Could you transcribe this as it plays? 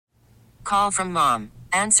Call from mom.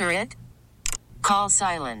 Answer it. Call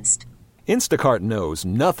silenced. Instacart knows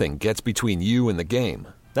nothing gets between you and the game.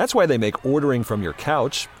 That's why they make ordering from your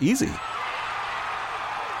couch easy.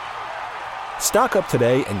 Stock up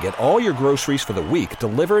today and get all your groceries for the week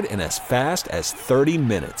delivered in as fast as 30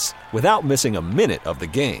 minutes without missing a minute of the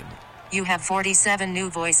game. You have 47 new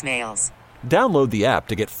voicemails. Download the app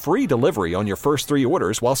to get free delivery on your first 3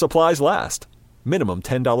 orders while supplies last. Minimum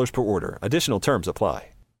 $10 per order. Additional terms apply.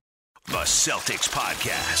 The Celtics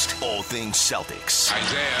Podcast. All things Celtics.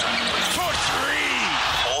 Isaiah for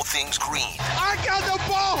three. All things green. I got the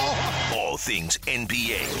ball. All things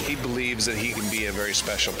NBA. He believes that he can be a very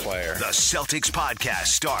special player. The Celtics Podcast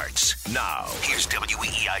starts now. Here's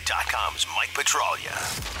WEEI.com's Mike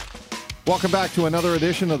Petraglia. Welcome back to another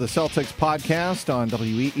edition of the Celtics Podcast on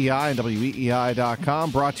WEEI and WEEI.com,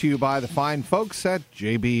 brought to you by the fine folks at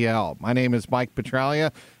JBL. My name is Mike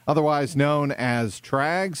Petraglia, otherwise known as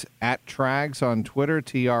Trags, at Trags on Twitter,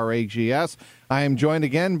 TRAGS. I am joined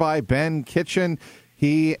again by Ben Kitchen.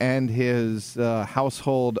 He and his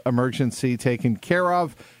household emergency taken care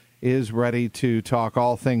of is ready to talk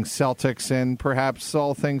all things Celtics and perhaps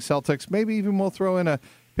all things Celtics. Maybe even we'll throw in a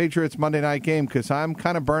Patriots Monday night game because I'm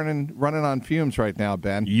kind of running on fumes right now,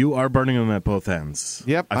 Ben. You are burning them at both ends.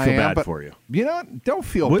 Yep, I feel am, bad for you. You know what? Don't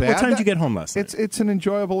feel bad. What time did you get home last night? It's an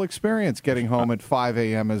enjoyable experience getting home at 5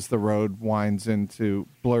 a.m. as the road blurs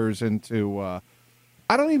into. I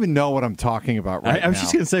don't even know what I'm talking about right now. I was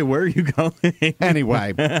just going to say, where are you going?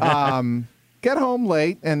 Anyway, get home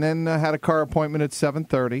late and then had a car appointment at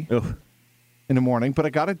 7:30 in the morning, but I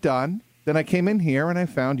got it done. Then I came in here and I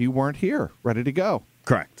found you weren't here, ready to go.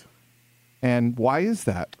 Correct. And why is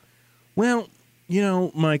that? Well,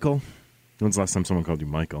 Michael. When's the last time someone called you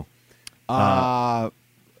Michael?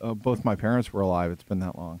 Both my parents were alive. It's been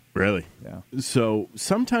that long. Really? Yeah. So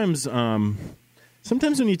sometimes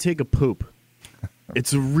when you take a poop,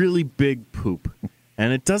 it's a really big poop,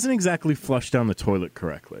 and it doesn't exactly flush down the toilet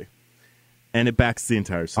correctly, and it backs the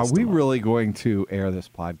entire system. Are we really going to air this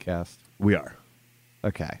podcast? We are.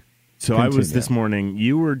 Okay. So Continue. I was this morning.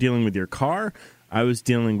 You were dealing with your car. I was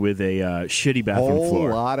dealing with a shitty bathroom floor.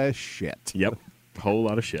 Whole lot of shit. Yep, whole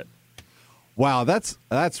lot of shit. Wow, that's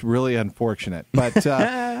really unfortunate. But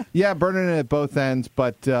yeah, burning it at both ends.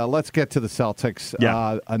 But let's get to the Celtics.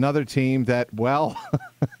 Yeah. Another team that, well,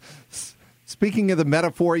 speaking of the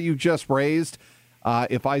metaphor you just raised,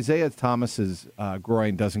 if Isaiah Thomas's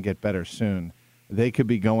groin doesn't get better soon, they could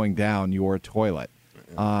be going down your toilet.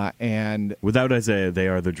 And without Isaiah, they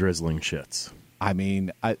are the drizzling shits. I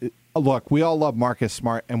mean, look, we all love Marcus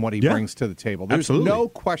Smart and what he brings to the table. There's no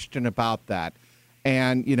question about that.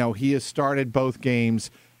 And, he has started both games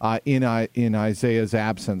in Isaiah's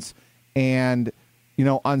absence. And,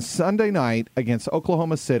 on Sunday night against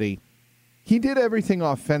Oklahoma City, he did everything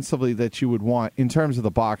offensively that you would want in terms of the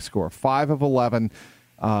box score. 5 of 11.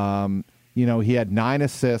 He had 9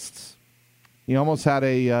 assists. He almost had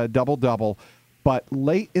a double-double. But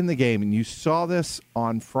late in the game, and you saw this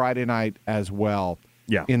on Friday night as well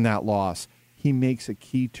in that loss, he makes a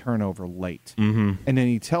key turnover late. Mm-hmm. And then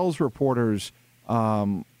he tells reporters at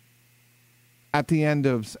the end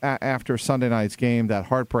of after Sunday night's game, that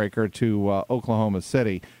heartbreaker to Oklahoma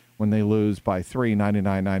City when they lose by 3,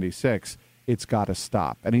 99-96, it's got to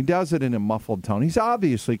stop. And he does it in a muffled tone. He's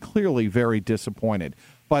obviously, clearly very disappointed.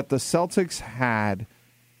 But the Celtics had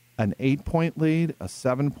an 8-point lead, a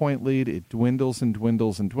 7-point lead. It dwindles and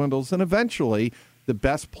dwindles and dwindles. And eventually, the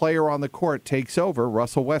best player on the court takes over,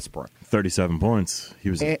 Russell Westbrook. 37 points.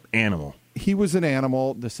 He was an animal. He was an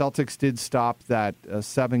animal. The Celtics did stop that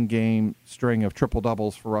 7-game string of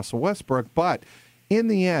triple-doubles for Russell Westbrook. But in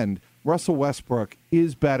the end, Russell Westbrook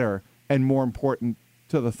is better and more important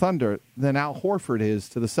to the Thunder than Al Horford is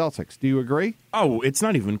to the Celtics. Do you agree? Oh, it's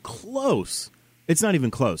not even close. It's not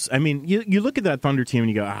even close. I mean, you look at that Thunder team and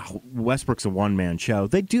you go, Westbrook's a one-man show.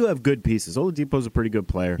 They do have good pieces. Oladipo's a pretty good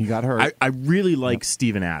player. He got hurt. I really like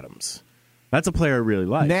Steven Adams. That's a player I really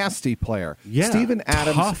like. Nasty player. Yeah. Steven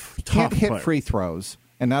Adams can't hit player. free throws,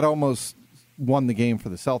 and that almost won the game for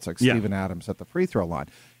the Celtics, Steven Adams at the free throw line.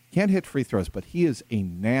 Can't hit free throws, but he is a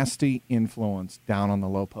nasty influence down on the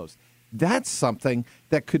low post. That's something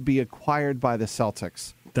that could be acquired by the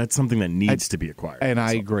Celtics. That's something that needs to be acquired. And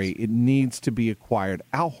I agree. It needs to be acquired.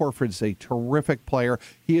 Al Horford's a terrific player.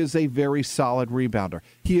 He is a very solid rebounder.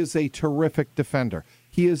 He is a terrific defender.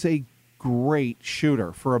 He is a great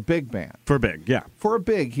shooter for a big man. For a big, yeah. For a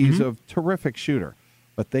big, he's a terrific shooter.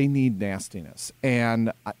 But they need nastiness.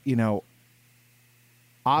 And,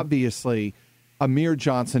 obviously, Amir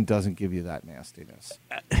Johnson doesn't give you that nastiness.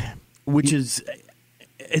 Which is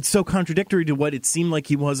it's so contradictory to what it seemed like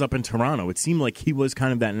he was up in Toronto. It seemed like he was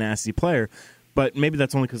kind of that nasty player, but maybe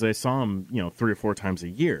that's only because I saw him, 3 or 4 times a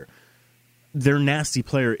year. Their nasty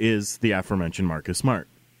player is the aforementioned Marcus Smart.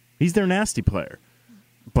 He's their nasty player,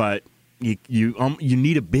 but you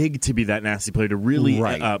need a big to be that nasty player to really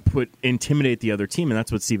intimidate the other team, and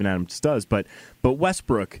that's what Steven Adams does. But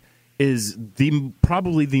Westbrook is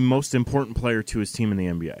probably the most important player to his team in the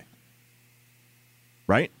NBA,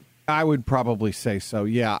 right? I would probably say so.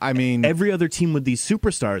 Yeah, I mean, every other team with these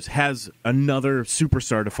superstars has another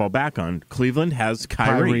superstar to fall back on. Cleveland has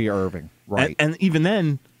Kyrie Irving, right? And even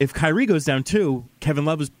then, if Kyrie goes down too, Kevin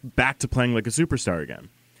Love is back to playing like a superstar again.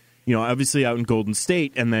 Obviously out in Golden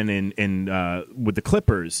State and then in with the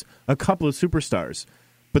Clippers, a couple of superstars.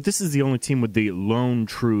 But this is the only team with the lone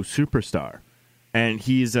true superstar. And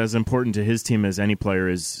he's as important to his team as any player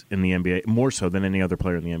is in the NBA, more so than any other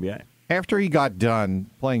player in the NBA. After he got done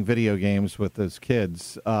playing video games with his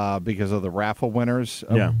kids because of the raffle winners,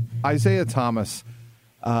 Isaiah Thomas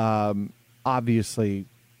obviously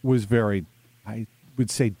was very, I would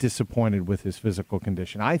say, disappointed with his physical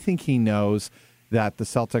condition. I think he knows that the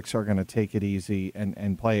Celtics are going to take it easy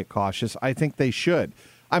and play it cautious. I think they should.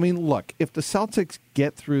 I mean, look, if the Celtics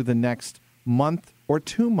get through the next month or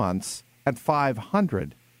 2 months at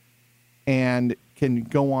 500 and can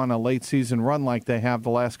go on a late season run like they have the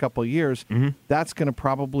last couple of years, that's going to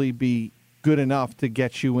probably be good enough to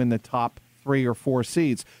get you in the top 3 or 4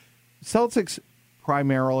 seeds. Celtics,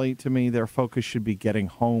 primarily, to me, their focus should be getting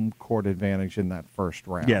home court advantage in that first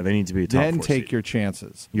round. Yeah, they need to be a top 4 Then take seed. your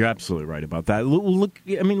chances. You're absolutely right about that. Look,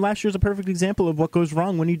 I mean, last year's a perfect example of what goes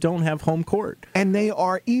wrong when you don't have home court. And they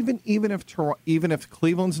are, even if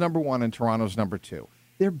Cleveland's number 1 and Toronto's number 2,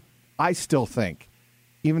 I still think,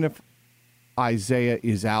 even if Isaiah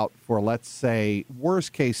is out for, let's say,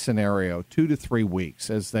 worst case scenario, 2 to 3 weeks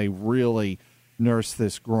as they really nurse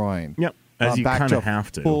this groin. Yep. As you back kind to of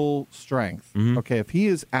have to. Full strength. Okay, if he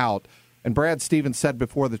is out, and Brad Stevens said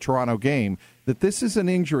before the Toronto game that this is an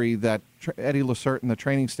injury that Eddie Lacerte and the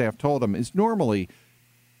training staff told him is normally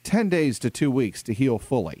 10 days to 2 weeks to heal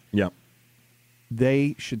fully. Yep.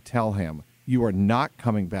 They should tell him, you are not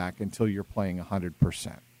coming back until you're playing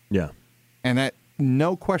 100%. Yeah. And that,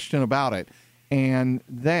 no question about it. And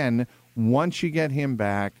then once you get him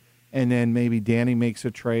back, and then maybe Danny makes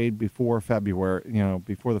a trade before February,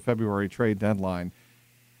 before the February trade deadline,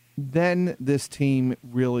 then this team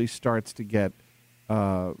really starts to get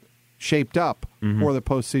shaped up for the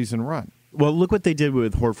postseason run. Well, look what they did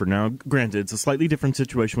with Horford. Now, granted, it's a slightly different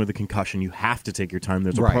situation with a concussion. You have to take your time.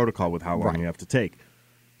 There's a protocol with how long you have to take.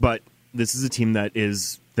 But this is a team that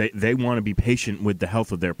is they want to be patient with the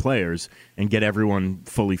health of their players and get everyone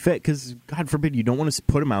fully fit because, God forbid, you don't want to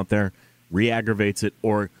put him out there, re-aggravates it,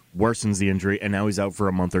 or worsens the injury, and now he's out for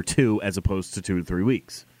a month or 2 as opposed to 2 to 3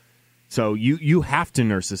 weeks. So you have to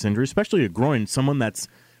nurse this injury, especially a groin, someone that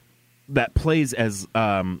plays as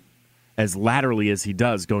laterally as he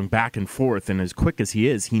does, going back and forth, and as quick as he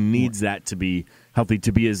is, he needs that to be healthy,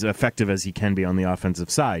 to be as effective as he can be on the offensive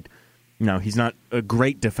side. Now, he's not a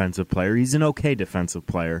great defensive player. He's an okay defensive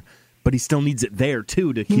player, but he still needs it there,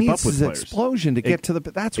 too, to keep up with players. He needs his explosion to get to the...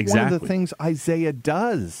 That's one of the things Isaiah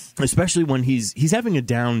does. Especially when he's having a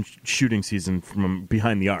down shooting season from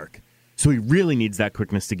behind the arc. So he really needs that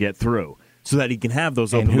quickness to get through so that he can have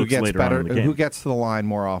those open looks later on in the game. Who gets to the line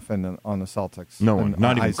more often on the Celtics? No one.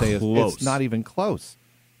 Not even close. It's not even close.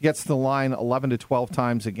 He gets to the line 11 to 12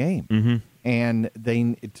 times a game. And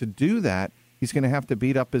to do that, he's going to have to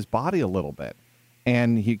beat up his body a little bit.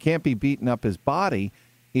 And he can't be beating up his body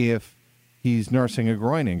if he's nursing a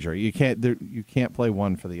groin injury. You can't play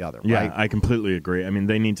one for the other, right? Yeah, I completely agree. I mean,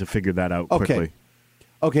 they need to figure that out quickly.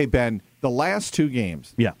 Okay, Ben, the last 2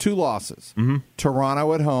 games, 2 losses.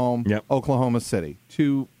 Toronto at home, Oklahoma City,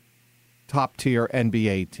 2 top-tier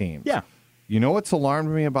NBA teams. Yeah. You know what's alarmed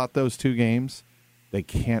me about those 2 games? They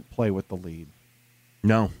can't play with the lead.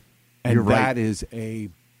 No, and you're right. That is a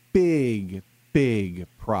big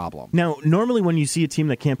problem. Now, normally when you see a team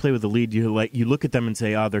that can't play with the lead, you look at them and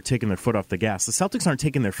say, they're taking their foot off the gas. The Celtics aren't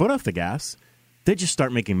taking their foot off the gas. They just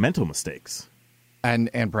start making mental mistakes.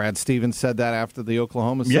 And Brad Stevens said that after the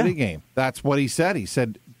Oklahoma City game. That's what he said. He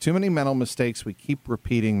said, too many mental mistakes. We keep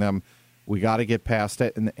repeating them. We got to get past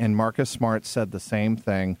it. And Marcus Smart said the same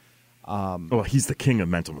thing. He's the king of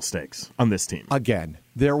mental mistakes on this team. Again,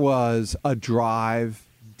 there was a drive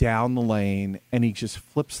down the lane, and he just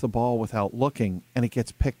flips the ball without looking, and it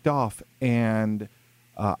gets picked off. And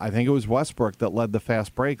I think it was Westbrook that led the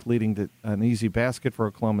fast break, leading to an easy basket for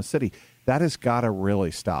Oklahoma City. That has got to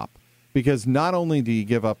really stop. Because not only do you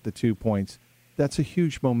give up the 2 points, that's a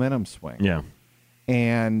huge momentum swing. Yeah.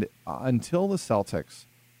 And until the Celtics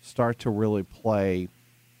start to really play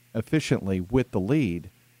efficiently with the lead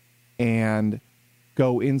and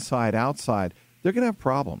go inside, outside, they're going to have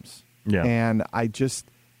problems. Yeah. And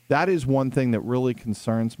that is one thing that really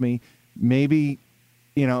concerns me. Maybe,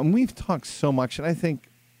 and we've talked so much, and I think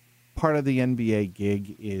part of the NBA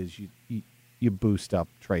gig is you boost up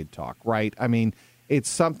trade talk, right? I mean,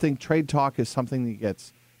 trade talk is something that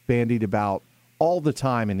gets bandied about all the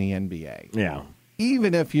time in the NBA. Yeah.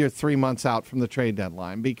 Even if you're 3 months out from the trade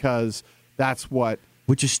deadline, because that's what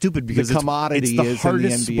which is stupid because the commodity it's the is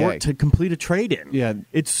hardest in the NBA. sport to complete a trade in. Yeah,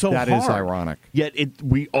 it's so that hard. That is ironic. Yet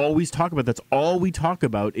we always talk about that's all we talk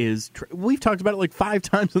about is we've talked about it like 5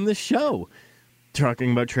 times on this show,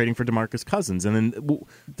 talking about trading for DeMarcus Cousins, and then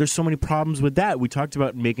there's so many problems with that. We talked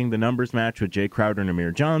about making the numbers match with Jay Crowder and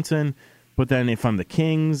Amir Johnson, but then if I'm the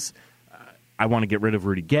Kings, I want to get rid of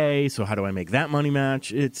Rudy Gay. So how do I make that money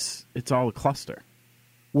match? It's all a cluster.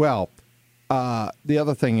 Well, the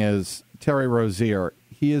other thing is Terry Rozier.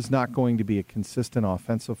 He is not going to be a consistent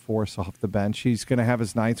offensive force off the bench. He's going to have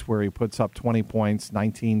his nights where he puts up 20 points,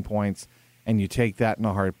 19 points, and you take that in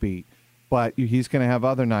a heartbeat. But he's going to have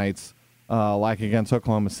other nights, like against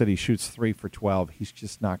Oklahoma City, shoots 3 for 12. He's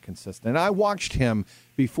just not consistent. And I watched him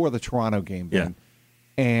before the Toronto game, Ben,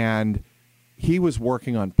 and he was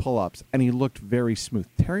working on pull-ups, and he looked very smooth.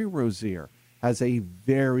 Terry Rozier has a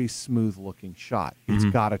very smooth-looking shot. It's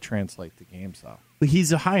got to translate to games, though.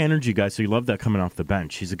 He's a high-energy guy, so you love that coming off the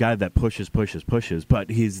bench. He's a guy that pushes,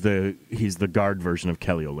 but he's the guard version of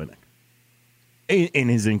Kelly Olynyk in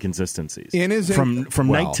his inconsistencies. From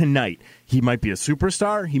night to night, he might be a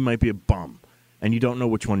superstar, he might be a bum, and you don't know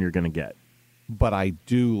which one you're going to get. But I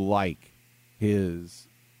do like his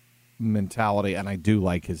mentality, and I do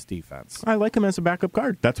like his defense. I like him as a backup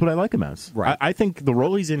guard. That's what I like him as. Right. I think the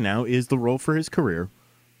role he's in now is the role for his career.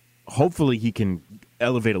 Hopefully he can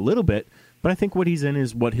elevate a little bit, but I think what he's in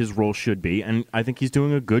is what his role should be, and I think he's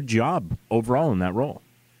doing a good job overall in that role.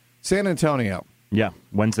 San Antonio. Yeah,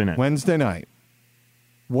 Wednesday night.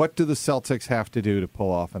 What do the Celtics have to do to pull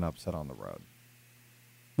off an upset on the road?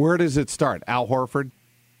 Where does it start? Al Horford?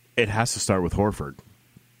 It has to start with Horford.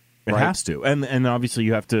 It has to. And obviously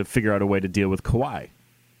you have to figure out a way to deal with Kawhi.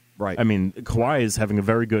 Right. I mean, Kawhi is having a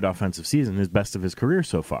very good offensive season, his best of his career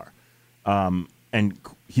so far. And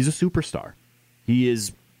he's a superstar. He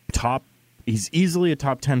is he's easily a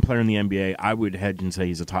top 10 player in the NBA. I would hedge and say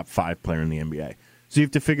he's a top 5 player in the NBA. So you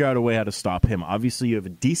have to figure out a way how to stop him. Obviously, you have a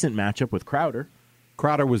decent matchup with Crowder.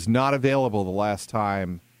 Crowder was not available the last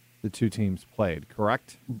time the two teams played,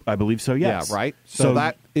 correct? I believe so, yes. Yeah, right? So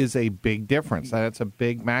that is a big difference. That's a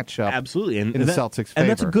big matchup. Absolutely. In the Celtics' favor. And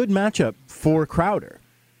that's a good matchup for Crowder.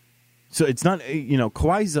 So it's not,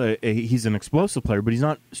 Kawhi's he's an explosive player, but he's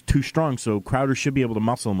not too strong, so Crowder should be able to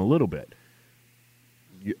muscle him a little bit.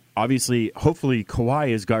 Obviously, hopefully Kawhi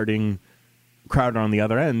is guarding Crowder on the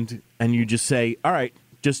other end, and you just say, all right,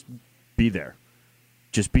 just be there.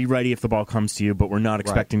 Just be ready if the ball comes to you, but we're not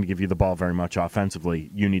expecting to give you the ball very much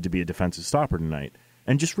offensively. You need to be a defensive stopper tonight.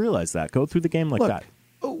 And just realize that. Go through the game like that.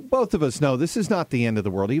 Both of us know this is not the end of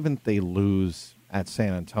the world. Even if they lose at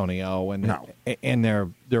San Antonio and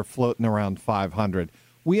they're floating around 500,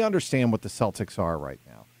 we understand what the Celtics are right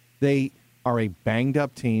now. They are a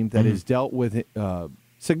banged-up team that has dealt with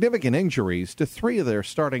significant injuries to 3 of their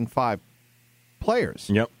starting 5 players.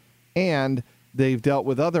 Yep. And they've dealt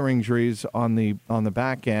with other injuries on the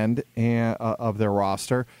back end of their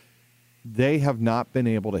roster. They have not been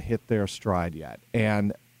able to hit their stride yet.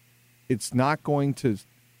 And it's not going to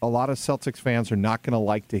 – a lot of Celtics fans are not going to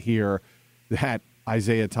like to hear that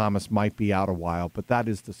Isaiah Thomas might be out a while, but that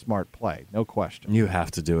is the smart play, no question. You have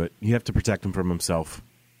to do it. You have to protect him from himself.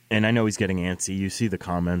 And I know he's getting antsy. You see the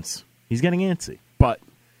comments. He's getting antsy. But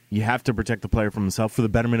you have to protect the player from himself for the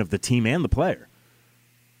betterment of the team and the player.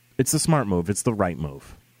 It's the smart move. It's the right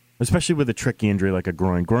move, especially with a tricky injury like a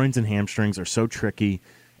groin. Groins and hamstrings are so tricky.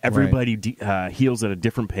 Everybody heals at a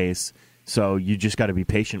different pace, so you just got to be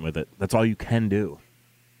patient with it. That's all you can do.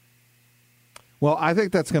 Well, I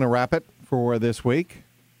think that's going to wrap it for this week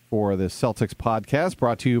for the Celtics podcast,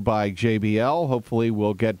 brought to you by JBL. Hopefully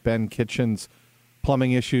we'll get Ben Kitchen's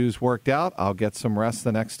plumbing issues worked out. I'll get some rest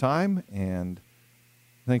the next time, and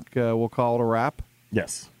I think we'll call it a wrap.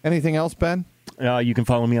 Yes. Anything else, Ben? You can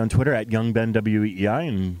follow me on Twitter at YoungBenWEI,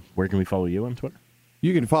 and where can we follow you on Twitter?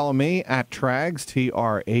 You can follow me at Trags,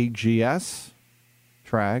 Trags,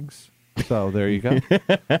 Trags. So there you go.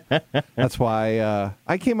 That's why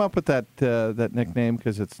I came up with that nickname,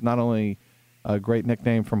 because it's not only a great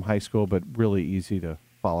nickname from high school, but really easy to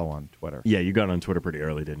follow on Twitter. Yeah, you got on Twitter pretty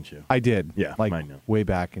early, didn't you? I did. Yeah, like mine now. Way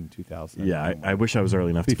back in 2000. Yeah, I wish I was early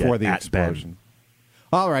enough before to get the explosion.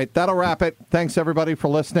 All right, that'll wrap it. Thanks, everybody, for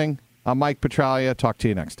listening. I'm Mike Petraglia. Talk to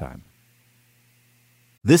you next time.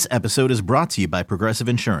 This episode is brought to you by Progressive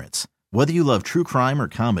Insurance. Whether you love true crime or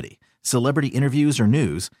comedy, celebrity interviews or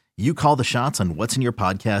news, you call the shots on what's in your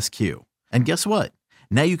podcast queue. And guess what?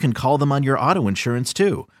 Now you can call them on your auto insurance,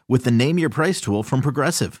 too, with the Name Your Price tool from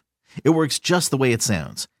Progressive. It works just the way it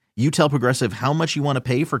sounds. You tell Progressive how much you want to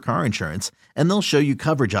pay for car insurance, and they'll show you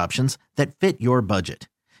coverage options that fit your budget.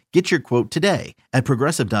 Get your quote today at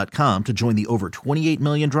Progressive.com to join the over 28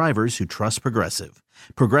 million drivers who trust Progressive.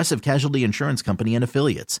 Progressive Casualty Insurance Company and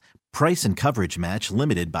Affiliates. Price and coverage match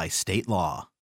limited by state law.